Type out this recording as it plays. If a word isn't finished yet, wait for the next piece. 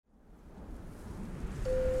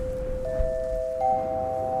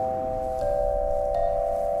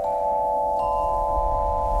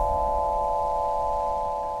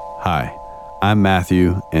Hi, I'm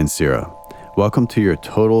Matthew Ansira. Welcome to your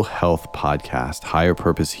Total Health Podcast, Higher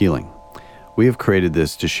Purpose Healing. We have created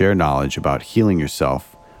this to share knowledge about healing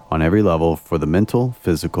yourself on every level for the mental,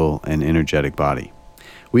 physical, and energetic body.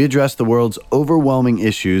 We address the world's overwhelming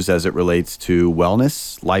issues as it relates to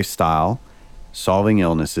wellness, lifestyle, solving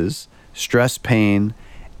illnesses, stress, pain,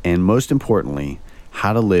 and most importantly,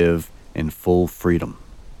 how to live in full freedom.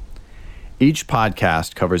 Each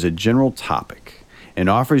podcast covers a general topic and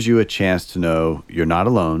offers you a chance to know you're not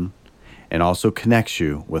alone and also connects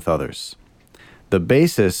you with others. The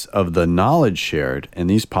basis of the knowledge shared in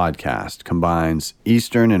these podcasts combines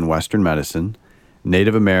Eastern and Western medicine,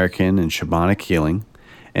 Native American and shamanic healing,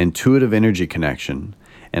 intuitive energy connection,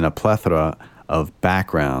 and a plethora of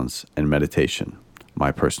backgrounds and meditation, my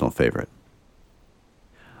personal favorite.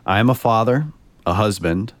 I am a father, a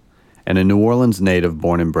husband, and a New Orleans native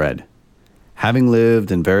born and bred. Having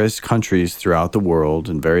lived in various countries throughout the world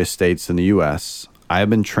and various states in the U.S., I have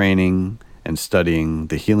been training and studying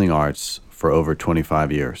the healing arts for over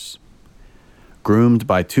 25 years. Groomed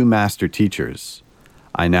by two master teachers,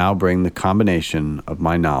 I now bring the combination of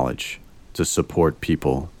my knowledge to support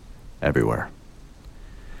people everywhere.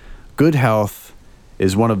 Good health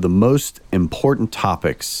is one of the most important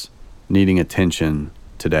topics needing attention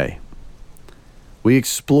today. We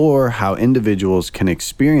explore how individuals can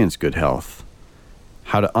experience good health,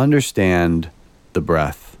 how to understand the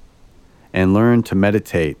breath, and learn to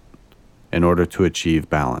meditate in order to achieve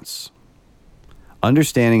balance.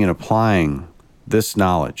 Understanding and applying this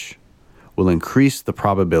knowledge will increase the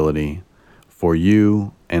probability for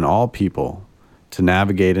you and all people to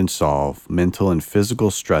navigate and solve mental and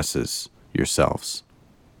physical stresses yourselves.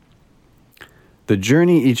 The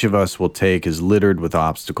journey each of us will take is littered with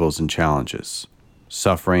obstacles and challenges,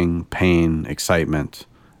 suffering, pain, excitement,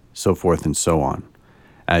 so forth and so on,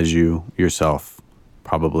 as you yourself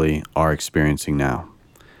probably are experiencing now.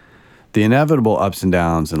 The inevitable ups and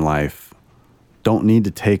downs in life don't need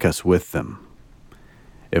to take us with them.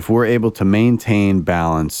 If we're able to maintain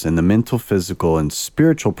balance in the mental, physical, and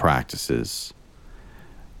spiritual practices,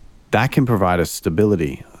 that can provide us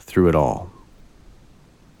stability through it all.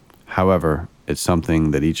 However, it's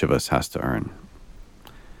something that each of us has to earn.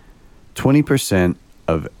 20%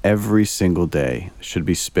 of every single day should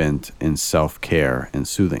be spent in self-care and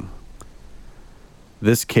soothing.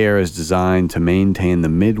 This care is designed to maintain the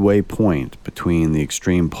midway point between the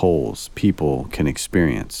extreme poles people can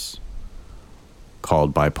experience,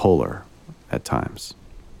 called bipolar at times.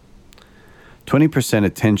 20%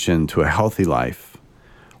 attention to a healthy life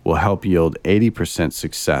will help yield 80%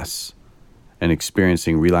 success in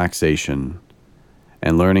experiencing relaxation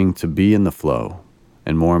and learning to be in the flow,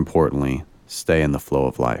 and more importantly, stay in the flow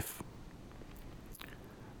of life.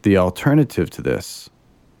 The alternative to this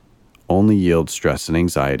only yields stress and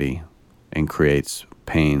anxiety and creates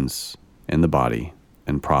pains in the body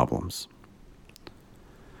and problems.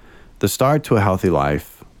 The start to a healthy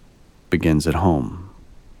life begins at home.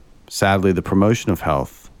 Sadly, the promotion of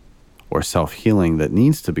health or self-healing that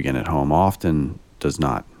needs to begin at home often does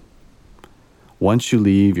not. Once you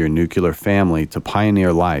leave your nuclear family to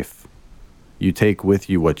pioneer life, you take with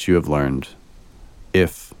you what you have learned,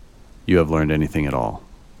 if you have learned anything at all.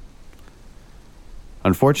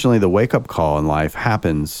 Unfortunately, the wake-up call in life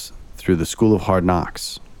happens through the school of hard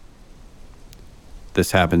knocks.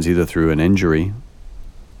 This happens either through an injury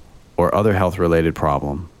or other health-related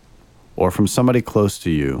problem, or from somebody close to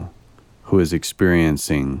you who is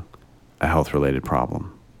experiencing a health-related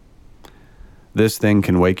problem. This thing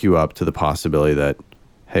can wake you up to the possibility that,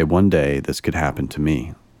 hey, one day this could happen to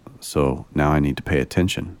me, so now I need to pay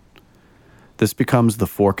attention. This becomes the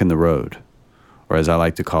fork in the road, or as I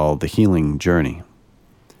like to call, the healing journey.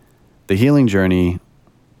 The healing journey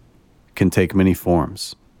can take many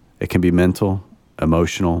forms. It can be mental,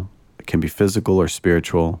 emotional, it can be physical or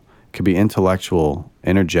spiritual, it can be intellectual,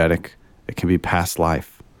 energetic, it can be past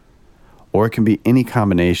life, or it can be any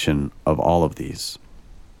combination of all of these.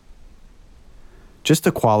 Just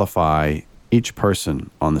to qualify each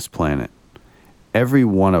person on this planet, every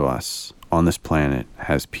one of us on this planet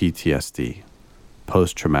has PTSD,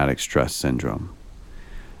 post-traumatic stress syndrome.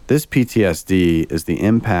 This PTSD is the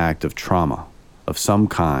impact of trauma of some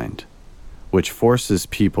kind, which forces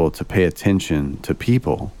people to pay attention to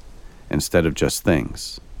people instead of just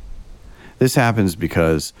things. This happens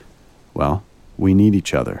because, well, we need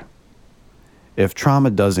each other. If trauma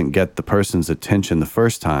doesn't get the person's attention the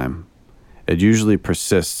first time, it usually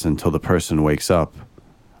persists until the person wakes up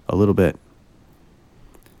a little bit.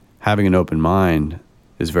 Having an open mind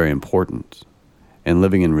is very important, and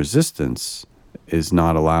living in resistance is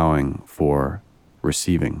not allowing for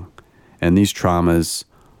receiving. And these traumas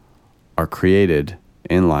are created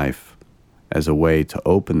in life as a way to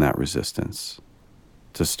open that resistance,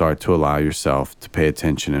 to start to allow yourself to pay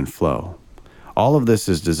attention and flow. All of this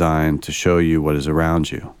is designed to show you what is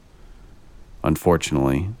around you.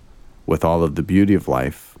 Unfortunately, with all of the beauty of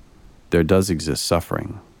life, there does exist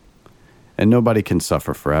suffering. And nobody can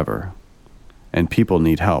suffer forever. And people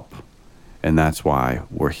need help. And that's why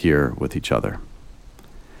we're here with each other.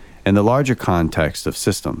 In the larger context of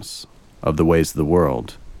systems, of the ways of the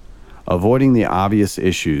world, avoiding the obvious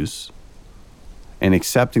issues and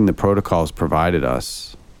accepting the protocols provided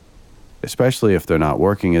us, especially if they're not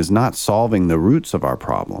working, is not solving the roots of our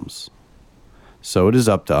problems. So it is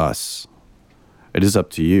up to us. It is up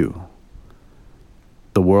to you.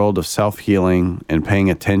 The world of self-healing and paying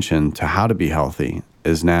attention to how to be healthy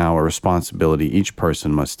is now a responsibility each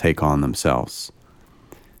person must take on themselves.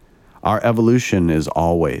 Our evolution is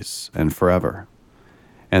always and forever,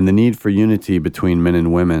 and the need for unity between men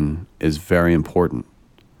and women is very important.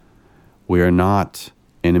 We are not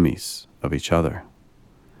enemies of each other.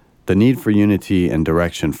 The need for unity and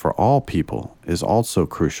direction for all people is also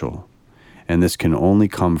crucial, and this can only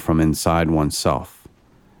come from inside oneself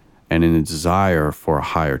and in a desire for a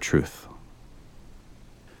higher truth.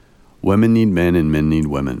 Women need men and men need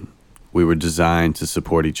women. We were designed to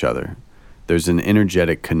support each other. There's an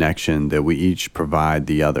energetic connection that we each provide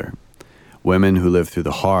the other. Women who live through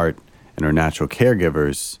the heart and are natural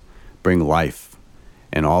caregivers bring life,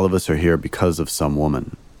 and all of us are here because of some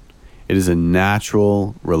woman. It is a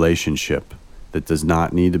natural relationship that does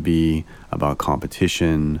not need to be about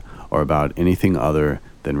competition or about anything other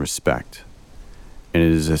than respect. And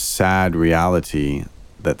it is a sad reality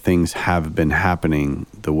that things have been happening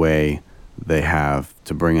the way they have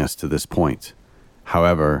to bring us to this point.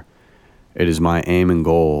 However, it is my aim and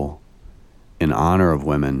goal in honor of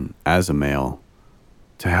women as a male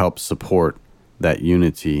to help support that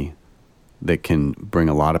unity that can bring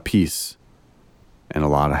a lot of peace and a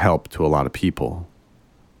lot of help to a lot of people.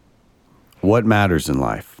 What matters in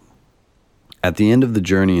life? At the end of the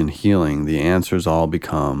journey in healing, the answers all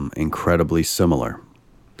become incredibly similar.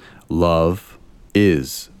 Love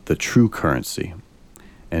is the true currency,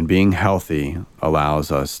 and being healthy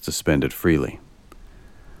allows us to spend it freely.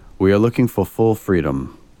 We are looking for full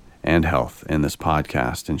freedom and health in this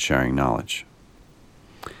podcast and sharing knowledge.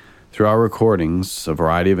 Through our recordings, a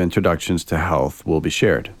variety of introductions to health will be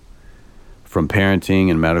shared. From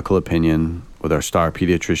parenting and medical opinion with our star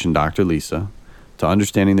pediatrician, Dr. Lisa, to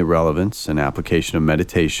understanding the relevance and application of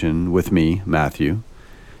meditation with me, Matthew,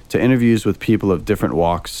 to interviews with people of different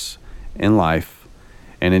walks in life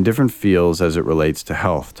and in different fields as it relates to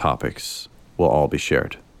health topics will all be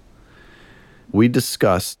shared. We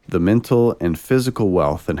discussed the mental and physical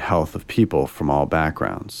wealth and health of people from all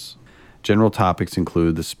backgrounds. General topics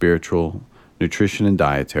include the spiritual, nutrition and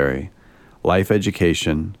dietary, life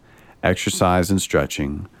education, exercise and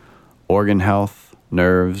stretching, organ health,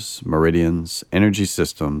 nerves, meridians, energy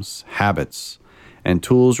systems, habits, and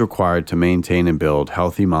tools required to maintain and build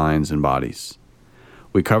healthy minds and bodies.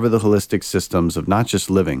 We cover the holistic systems of not just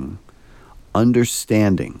living,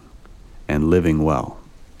 understanding, and living well.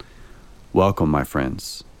 Welcome, my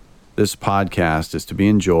friends. This podcast is to be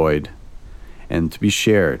enjoyed and to be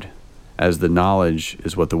shared, as the knowledge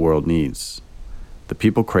is what the world needs. The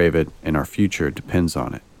people crave it, and our future depends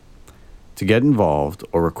on it. To get involved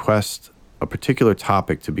or request a particular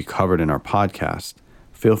topic to be covered in our podcast,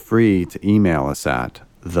 feel free to email us at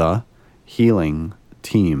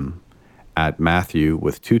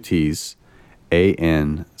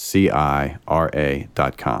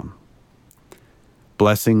thehealingteam@matthew.com.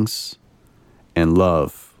 Blessings and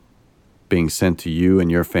love being sent to you and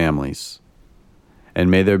your families. And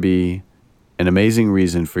may there be an amazing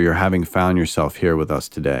reason for your having found yourself here with us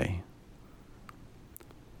today.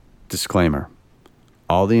 Disclaimer: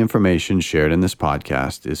 all the information shared in this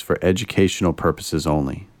podcast is for educational purposes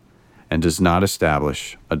only and does not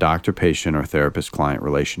establish a doctor-patient or therapist-client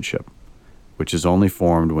relationship, which is only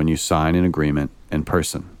formed when you sign an agreement in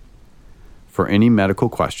person. For any medical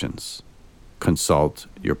questions, consult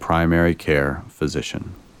your primary care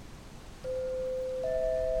physician.